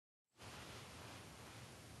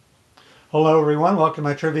Hello everyone, welcome to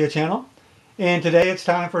my trivia channel. And today it's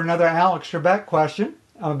time for another Alex Trebek question.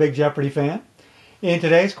 I'm a big Jeopardy fan. And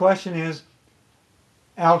today's question is,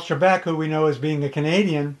 Alex Trebek, who we know as being a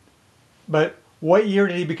Canadian, but what year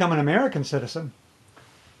did he become an American citizen?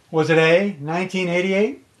 Was it A,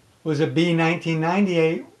 1988? Was it B,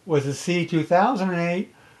 1998? Was it C,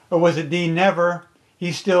 2008? Or was it D, never?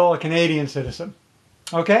 He's still a Canadian citizen.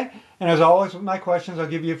 Okay? And as always with my questions, I'll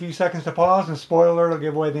give you a few seconds to pause, and spoiler alert, I'll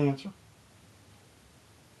give away the answer.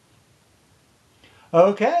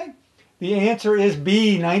 Okay, the answer is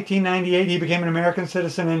B, 1998. He became an American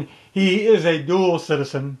citizen, and he is a dual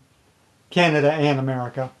citizen, Canada and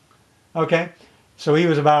America. Okay, so he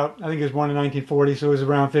was about, I think he was born in 1940, so he was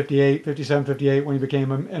around 57, 58 when he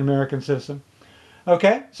became an American citizen.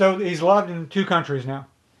 Okay, so he's loved in 2 countries now.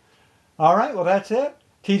 All right, well that's it.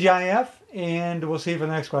 TGIF, and we'll see you for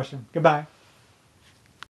the next question. Goodbye.